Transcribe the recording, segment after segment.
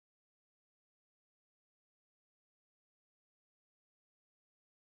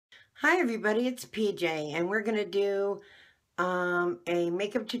Hi everybody, it's PJ and we're going to do a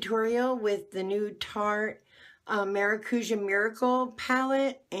makeup tutorial with the new Tarte Maracuja Miracle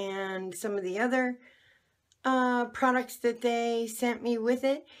palette and some of the other products that they sent me with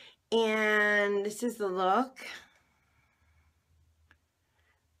it. And this is the look.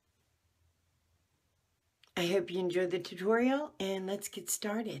 I hope you enjoyed the tutorial and let's get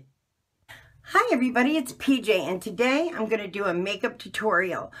started. Hi everybody, it's PJ and today I'm going to do a makeup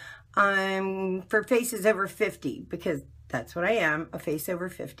tutorial for faces over 50 because that's what I am, a face over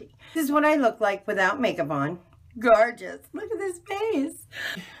 50. This is what I look like without makeup on. Gorgeous. Look at this face.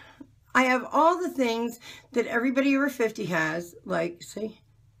 I have all the things that everybody over 50 has, like, see,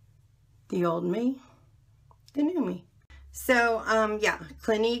 the old me, the new me. So, yeah,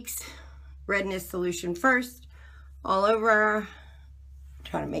 Clinique's redness solution first, all over.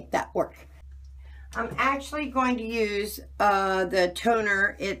 Try to make that work. I'm actually going to use the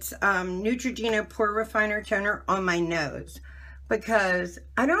toner. It's Neutrogena Pore Refiner Toner on my nose because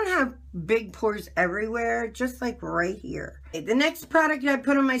I don't have big pores everywhere, just like right here. The next product I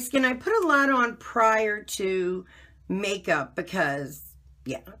put on my skin, I put a lot on prior to makeup because,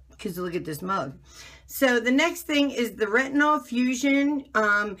 yeah, because look at this mug. So the next thing is the Retinol Infusion.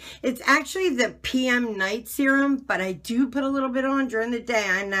 It's actually the PM night serum, but I do put a little bit on during the day.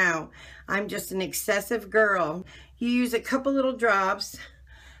 I know, I'm just an excessive girl. You use a couple little drops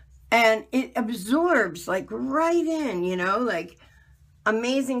and it absorbs like right in, you know, like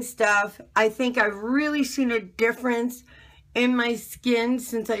amazing stuff. I think I've really seen a difference in my skin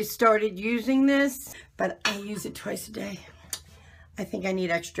since I started using this, but I use it twice a day. I think I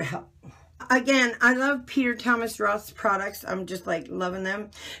need extra help. Again, I love Peter Thomas Roth's products. I'm just like loving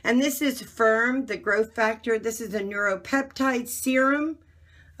them. And this is Firm, the growth factor. This is a neuropeptide serum.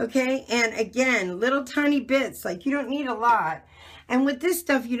 Okay, and again, little tiny bits, like you don't need a lot. And with this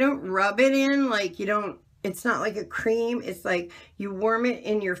stuff, you don't rub it in, like you don't, it's not like a cream. It's like you warm it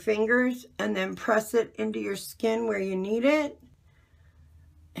in your fingers and then press it into your skin where you need it.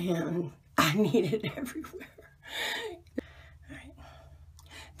 And I need it everywhere.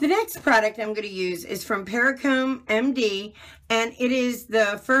 The next product I'm going to use is from Perricone MD, and it is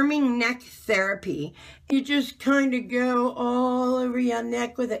the Firming Neck Therapy. You just kind of go all over your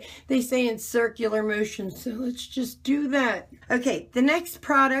neck with it. They say in circular motion, so let's just do that. Okay, the next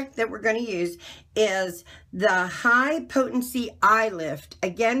product that we're going to use is the High Potency Eye Lift,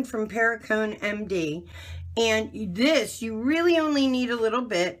 again from Perricone MD. And this, you really only need a little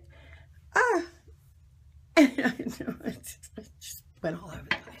bit. I know, it just went all over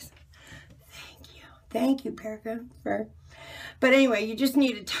the place. Thank you, Perricone. But anyway, you just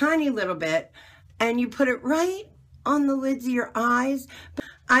need a tiny little bit, and you put it right on the lids of your eyes.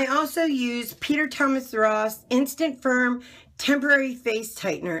 I also use Peter Thomas Roth's Instant Firm Temporary Face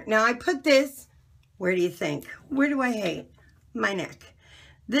Tightener. Now, I put this, where do you think? Where do I hate? My neck.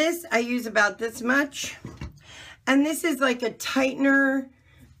 This, I use about this much. And this is like a tightener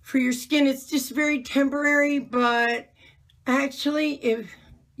for your skin. It's just very temporary, but actually, if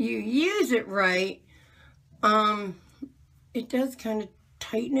you use it right, it does kind of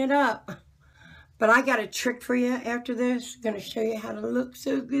tighten it up. But I got a trick for you after this. I'm going to show you how to look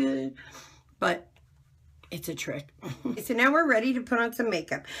so good. But it's a trick. So now we're ready to put on some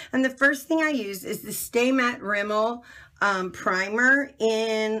makeup. And the first thing I use is the Stay Matte Rimmel primer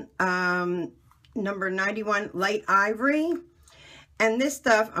in number 91 Light Ivory. And this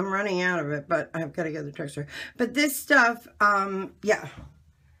stuff, I'm running out of it, but I've got to go to the drugstore. But this stuff, yeah,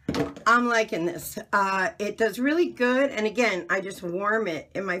 I'm liking this. It does really good. And again, I just warm it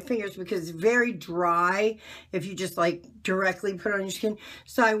in my fingers because it's very dry if you just like directly put it on your skin.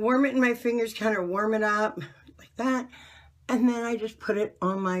 So I warm it in my fingers, kind of warm it up like that. And then I just put it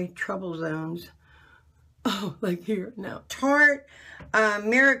on my trouble zones. Oh, like here. No. Tarte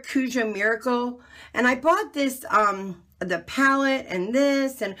Maracuja Miracle. And I bought this, the palette and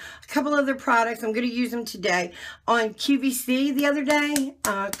this and a couple other products. I'm going to use them today on QVC the other day,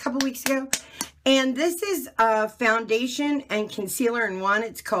 a couple weeks ago. And this is a foundation and concealer in one.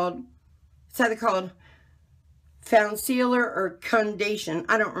 It's either called Foundsealer or Condation.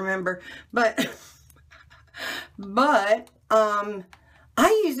 I don't remember, but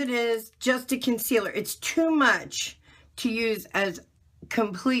I use it as just a concealer. It's too much to use as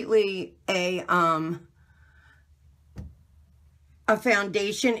completely a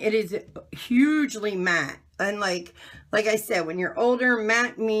foundation. It is hugely matte, and like I said, when you're older,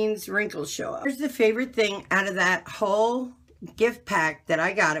 matte means wrinkles show up. Here's the favorite thing out of that whole gift pack that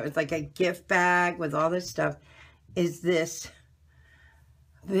I got. It was like a gift bag with all this stuff. Is this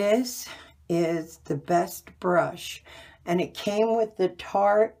is the best brush, and it came with the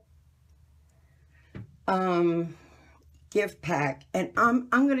Tarte gift pack, and I'm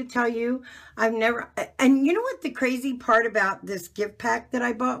going to tell you, I've never, and you know what the crazy part about this gift pack that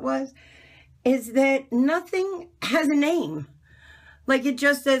I bought is that nothing has a name. Like, it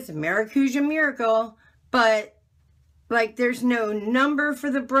just says Maracuja Miracle, but like there's no number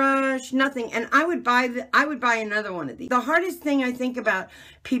for the brush, nothing. And I would buy another one of these. The hardest thing I think about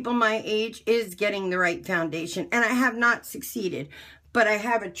people my age is getting the right foundation, and I have not succeeded, but I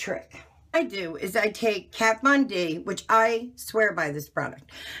have a trick. What I do is I take Kat Von D, which I swear by this product.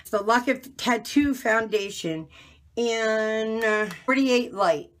 It's the Luck of Tattoo Foundation in 48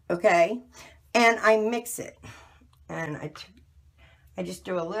 Light, okay? And I mix it. And I just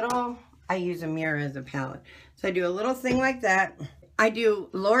do a little, I use a mirror as a palette. So I do a little thing like that. I do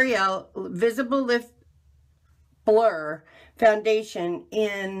L'Oreal Visible Lift Blur Foundation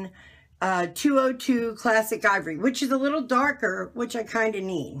in 202 Classic Ivory, which is a little darker, which I kind of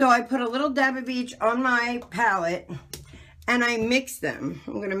need. So I put a little dab of each on my palette, and I mix them.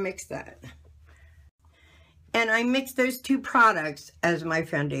 I'm going to mix that. And I mix those two products as my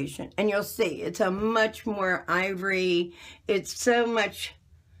foundation. And you'll see, it's a much more ivory. It's so much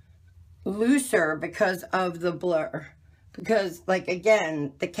looser because of the blur. Because, like,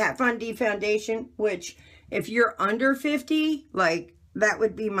 again, the Kat Von D foundation, which if you're under 50, like, that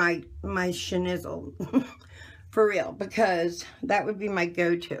would be my schnizzle. For real. Because that would be my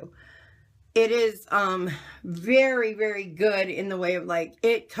go-to. It is very, very good in the way of, like,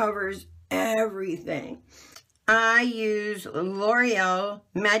 it covers everything. I use L'Oreal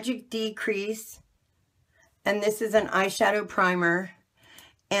Magic DE-CREASE, and this is an eyeshadow primer,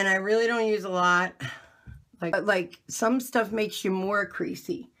 and I really don't use a lot. Like some stuff makes you more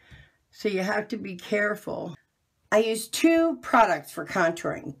creasy, so you have to be careful. I use two products for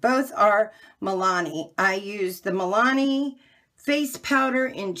contouring. Both are Malani. I use the Malani face powder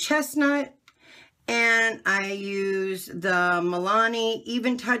in chestnut, and I use the Malani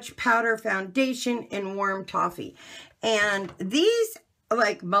Even Touch Powder Foundation in warm toffee. And these,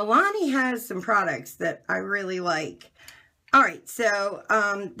 like, Malani has some products that I really like. All right, so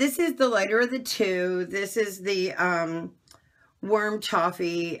this is the lighter of the two. This is the warm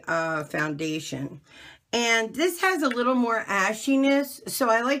toffee foundation. And this has a little more ashiness, so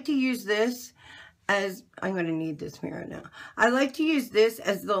I like to use this as, I'm going to need this mirror now. I like to use this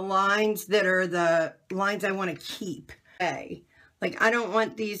as the lines that are the lines I want to keep. Okay. Like, I don't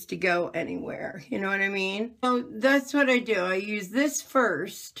want these to go anywhere. You know what I mean? So that's what I do. I use this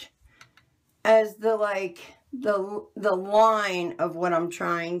first as the, like, the line of what I'm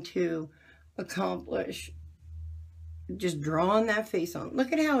trying to accomplish. Just drawing that face on.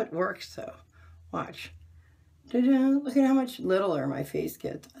 Look at how it works, though. Watch. Ta-da. Look at how much littler my face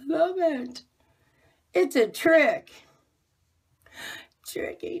gets. I love it. It's a trick.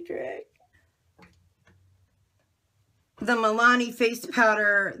 Tricky trick. The Malani face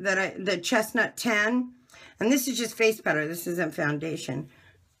powder the Chestnut 10, and this is just face powder, this isn't foundation,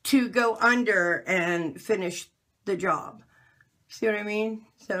 to go under and finish the job. See what I mean?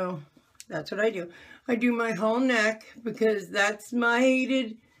 So that's what I do. I do my whole neck because that's my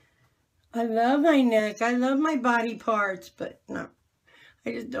hated. I love my neck. I love my body parts, but no.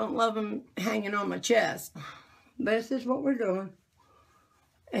 I just don't love them hanging on my chest. This is what we're doing.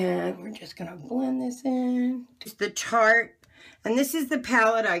 And we're just going to blend this in. Just the Tarte. And this is the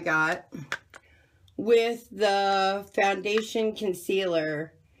palette I got with the foundation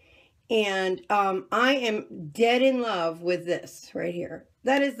concealer. And I am dead in love with this right here.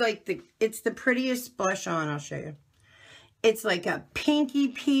 That is like it's the prettiest blush on. I'll show you. It's like a pinky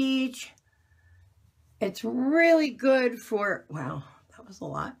peach. It's really good for, wow. That was a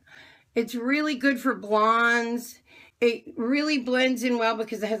lot. It's really good for blondes. It really blends in well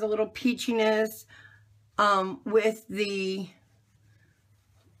because it has a little peachiness with the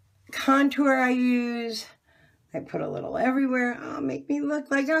contour I use. I put a little everywhere. Oh, make me look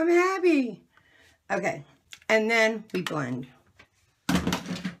like I'm happy. Okay, and then we blend.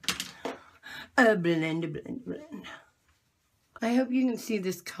 Blend. I hope you can see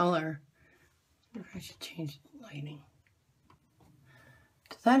this color. I should change the lighting.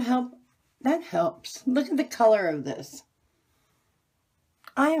 Does that help? That helps. Look at the color of this.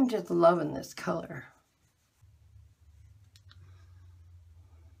 I am just loving this color.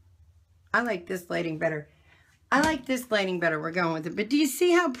 I like this lighting better. I like this lighting better. We're going with it. But do you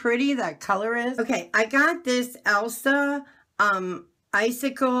see how pretty that color is? Okay, I got this Elsa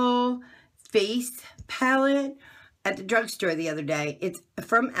ICICLE face palette at the drugstore the other day. It's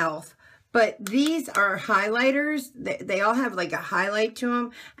from e.l.f. But these are highlighters. They all have like a highlight to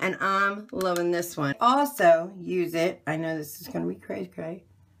them. And I'm loving this one. Also use it. I know this is going to be crazy.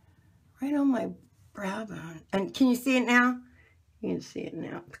 Right on my brow bone. And can you see it now? You can see it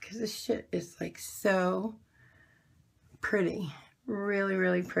now because this shit is like so pretty. Really,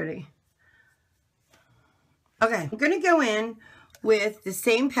 really pretty. Okay, I'm going to go in with the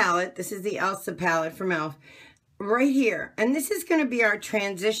same palette. This is the Elsa palette from e.l.f. right here. And this is going to be our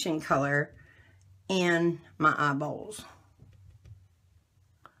transition color in my eyeballs.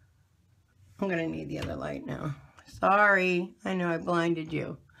 I'm going to need the other light now. Sorry, I know I blinded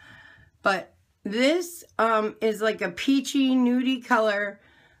you. But this is like a peachy, nudie color.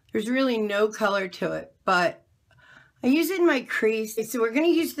 There's really no color to it, but I use it in my crease. So we're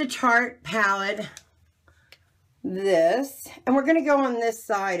going to use the Tarte palette, this, and we're going to go on this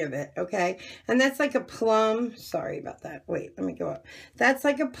side of it, okay? And that's like a plum. Sorry about that. Wait, let me go up. That's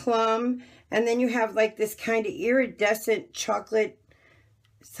like a plum, and then you have like this kind of iridescent chocolate.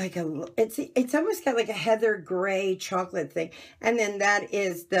 It's like it's almost got like a heather gray chocolate thing. And then that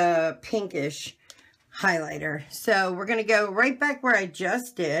is the pinkish highlighter. So we're going to go right back where I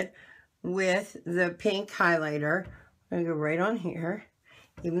just did with the pink highlighter. I'm going to go right on here.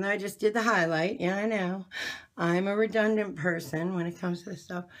 Even though I just did the highlight. Yeah, I know. I'm a redundant person when it comes to this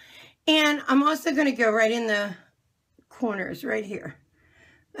stuff. And I'm also going to go right in the corners right here.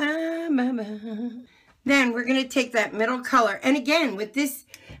 Then we're going to take that middle color. And again, with this,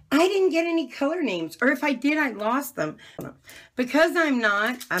 I didn't get any color names. Or if I did, I lost them. Because I'm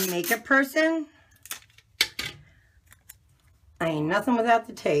not a makeup person, I ain't nothing without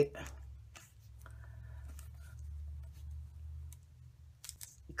the tape.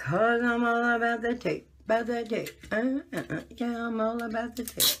 Because I'm all about the tape. About the tape. Yeah, I'm all about the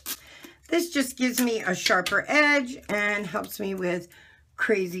tape. This just gives me a sharper edge and helps me with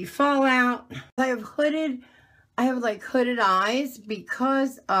crazy fallout. I have like hooded eyes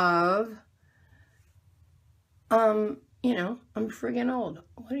because of, you know, I'm friggin' old.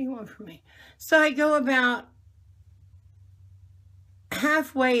 What do you want from me? So I go about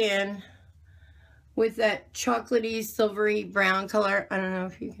halfway in with that chocolatey, silvery brown color. I don't know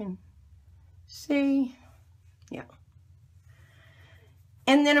if you can see. Yeah.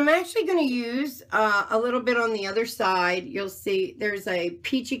 And then I'm actually going to use a little bit on the other side. You'll see there's a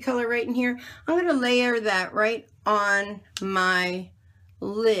peachy color right in here. I'm going to layer that right on my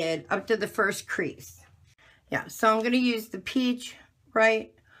lid up to the first crease. Yeah, so I'm going to use the peach,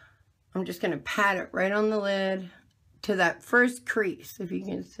 right? I'm just going to pat it right on the lid to that first crease, if you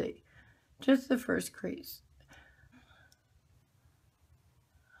can see. Just the first crease.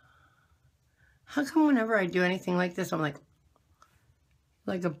 How come whenever I do anything like this, I'm like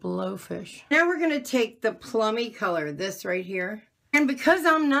a blowfish? Now we're going to take the plummy color, this right here. And because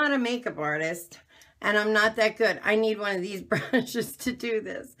I'm not a makeup artist, and I'm not that good, I need one of these brushes to do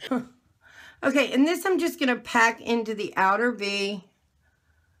this. Okay, and this I'm just going to pack into the outer V,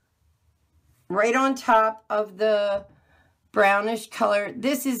 right on top of the brownish color.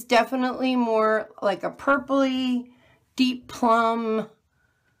 This is definitely more like a purpley, deep plum,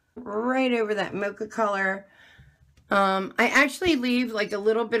 right over that mocha color. I actually leave like a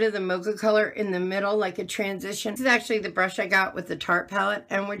little bit of the mocha color in the middle, like a transition. This is actually the brush I got with the Tarte palette,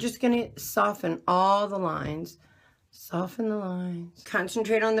 and we're just going to soften all the lines. Soften the lines.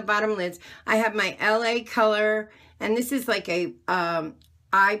 Concentrate on the bottom lids. I have my LA color, and this is like a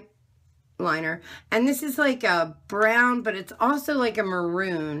eyeliner, and this is like a brown, but it's also like a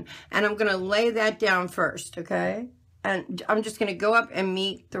maroon, and I'm going to lay that down first, okay? And I'm just going to go up and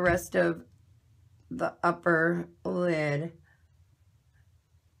meet the rest of the upper lid.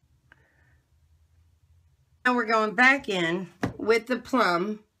 Now we're going back in with the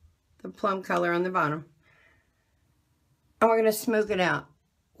plum color on the bottom. And we're going to smoke it out.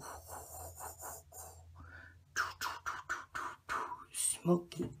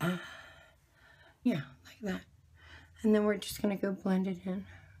 Smoky eye. Yeah, like that. And then we're just going to go blend it in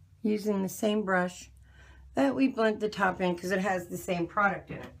using the same brush that we blend the top in, because it has the same product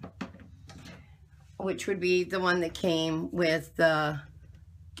in it, which would be the one that came with the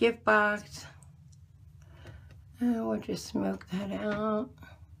gift box. And we'll just smoke that out.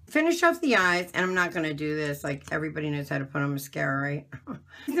 Finish off the eyes, and I'm not going to do this like everybody knows how to put on mascara, right?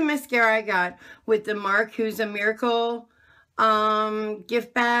 This is the mascara I got with the Maracuja Miracle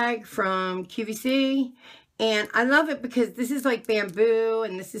gift bag from QVC. And I love it because this is like bamboo,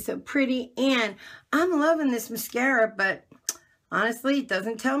 and this is so pretty. And I'm loving this mascara, but honestly, it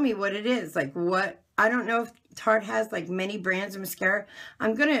doesn't tell me what it is. Like what, I don't know if Tarte has like many brands of mascara.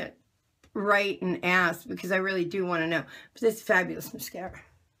 I'm going to write and ask because I really do want to know. But this is fabulous mascara.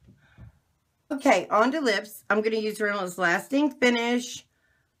 Okay, on to lips. I'm going to use Rimmel's Lasting Finish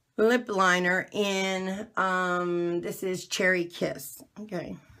lip liner in, this is Cherry Kiss.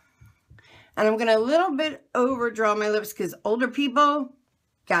 Okay. And I'm going to a little bit overdraw my lips because older people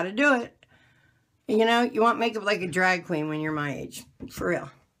got to do it. You know, you want makeup like a drag queen when you're my age. For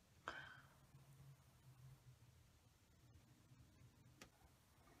real.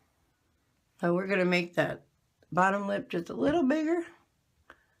 So we're going to make that bottom lip just a little bigger.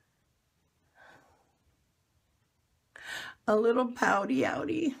 A little pouty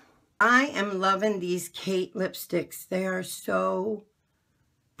outy. I am loving these Kate lipsticks. They are so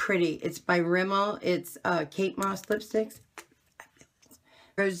pretty. It's by Rimmel. It's Kate Moss lipsticks.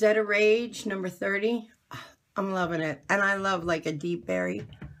 Rossetto Rage, number 30. I'm loving it. And I love like a deep berry.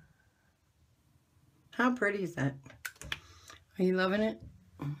 How pretty is that? Are you loving it?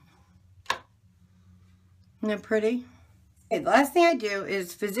 Isn't that pretty? Okay, the last thing I do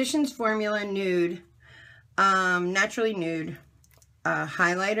is Physicians Formula Nude, Naturally Nude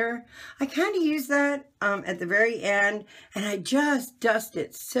highlighter. I kind of use that at the very end, and I just dust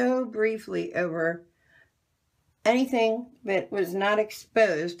it so briefly over anything that was not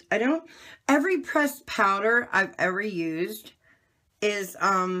exposed. Every pressed powder I've ever used is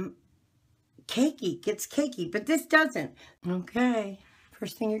cakey, gets cakey, but this doesn't. Okay,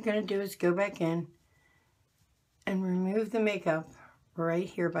 first thing you're gonna do is go back in and remove the makeup right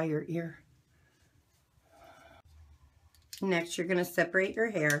here by your ear. Next, you're gonna separate your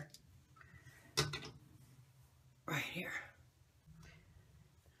hair right here.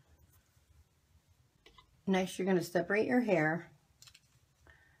 Next, you're gonna separate your hair,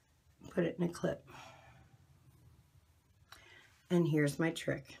 put it in a clip. And here's my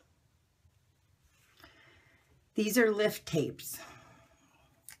trick. These are lift tapes.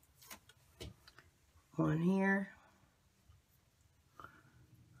 One here.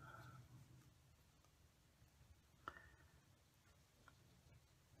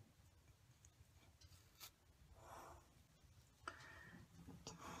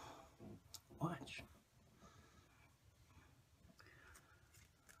 Watch.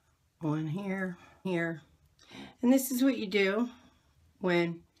 One here, here. And this is what you do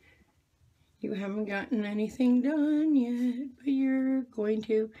when you haven't gotten anything done yet, but you're going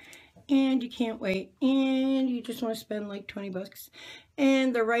to, and you can't wait, and you just want to spend like 20 bucks.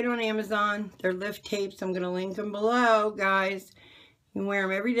 And they're right on Amazon. They're lift tapes. I'm going to link them below, guys. You can wear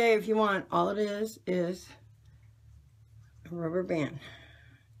them every day if you want. All it is a rubber band.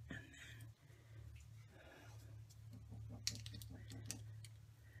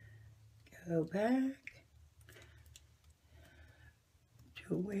 Go back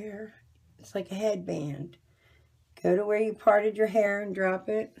to where it's like a headband. Go to where you parted your hair and drop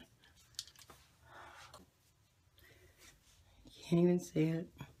it. You can't even see it.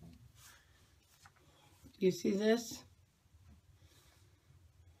 Do you see this?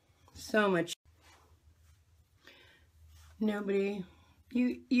 So much. Nobody,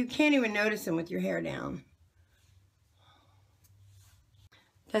 you can't even notice them with your hair down.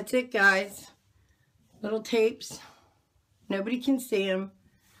 That's it, guys. Little tapes. Nobody can see them.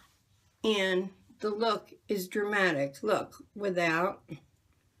 And the look is dramatic. Look, without,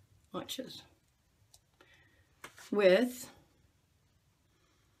 watch this. With,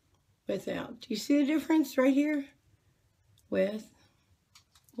 without. Do you see the difference right here? With,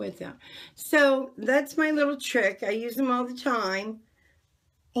 without. So that's my little trick. I use them all the time.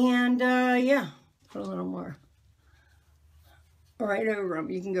 And yeah, put a little more. Right over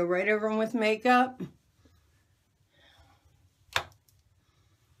them. You can go right over them with makeup.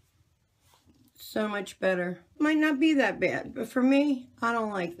 So much better. Might not be that bad, but for me, I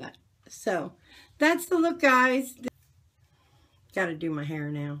don't like that. So that's the look, guys. Got to do my hair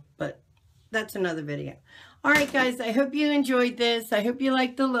now, but that's another video. All right, guys, I hope you enjoyed this. I hope you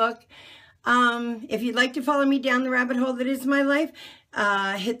liked the look. If you'd like to follow me down the rabbit hole that is my life,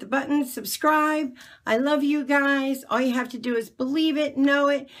 hit the button, subscribe. I love you guys. All you have to do is believe it, know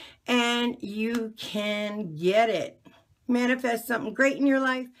it, and you can get it. Manifest something great in your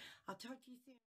life. I'll talk to you.